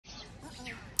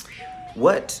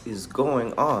What is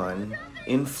going on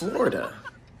in Florida?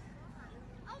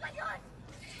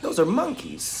 Those are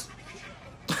monkeys.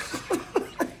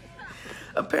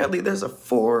 Apparently, there's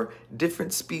 4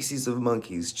 different species of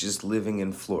monkeys just living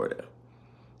in Florida.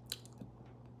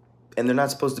 And they're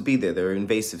not supposed to be there. They're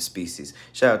invasive species.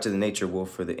 Shout out to the Nature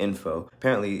Wolf for the info.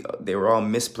 Apparently, they were all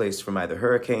misplaced from either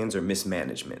hurricanes or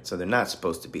mismanagement, so they're not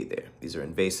supposed to be there. These are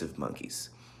invasive monkeys.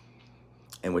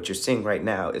 And what you're seeing right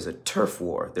now is a turf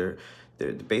war. They're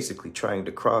basically trying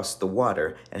to cross the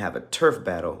water and have a turf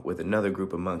battle with another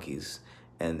group of monkeys,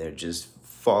 and they're just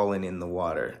falling in the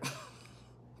water.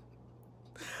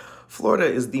 Florida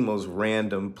is the most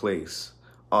random place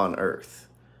on Earth.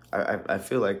 I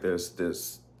feel like there's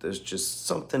just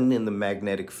something in the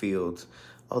magnetic field.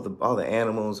 All the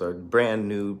animals are brand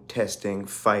new, testing,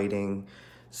 fighting.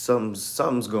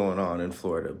 Something's going on in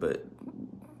Florida, but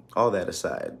all that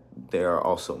aside, there are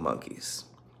also monkeys.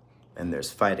 And there's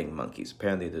fighting monkeys.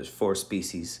 Apparently there's 4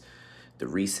 species. The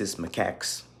rhesus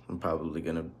macaques, I'm probably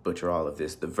gonna butcher all of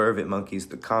this. The vervet monkeys,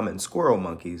 the common squirrel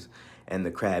monkeys, and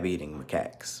the crab-eating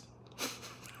macaques.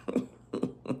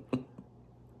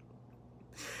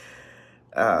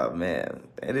 Oh man,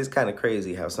 it is kind of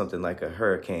crazy how something like a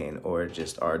hurricane or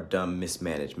just our dumb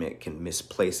mismanagement can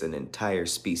misplace an entire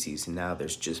species. Now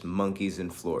there's just monkeys in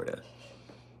Florida.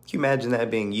 Can you imagine that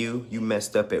being you? You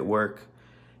messed up at work,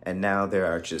 and now there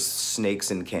are just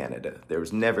snakes in Canada. There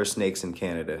was never snakes in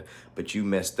Canada, but you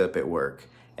messed up at work,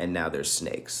 and now there's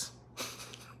snakes.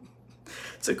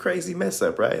 It's a crazy mess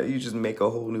up, right? You just make a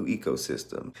whole new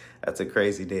ecosystem. That's a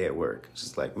crazy day at work. It's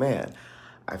just like, man,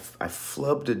 I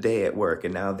flubbed a day at work,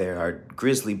 and now there are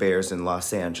grizzly bears in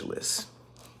Los Angeles.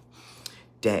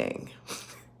 Dang.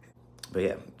 But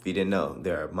yeah, if you didn't know,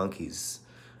 there are monkeys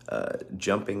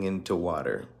jumping into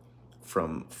water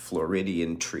from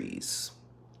Floridian trees.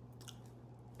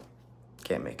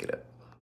 Can't make it up.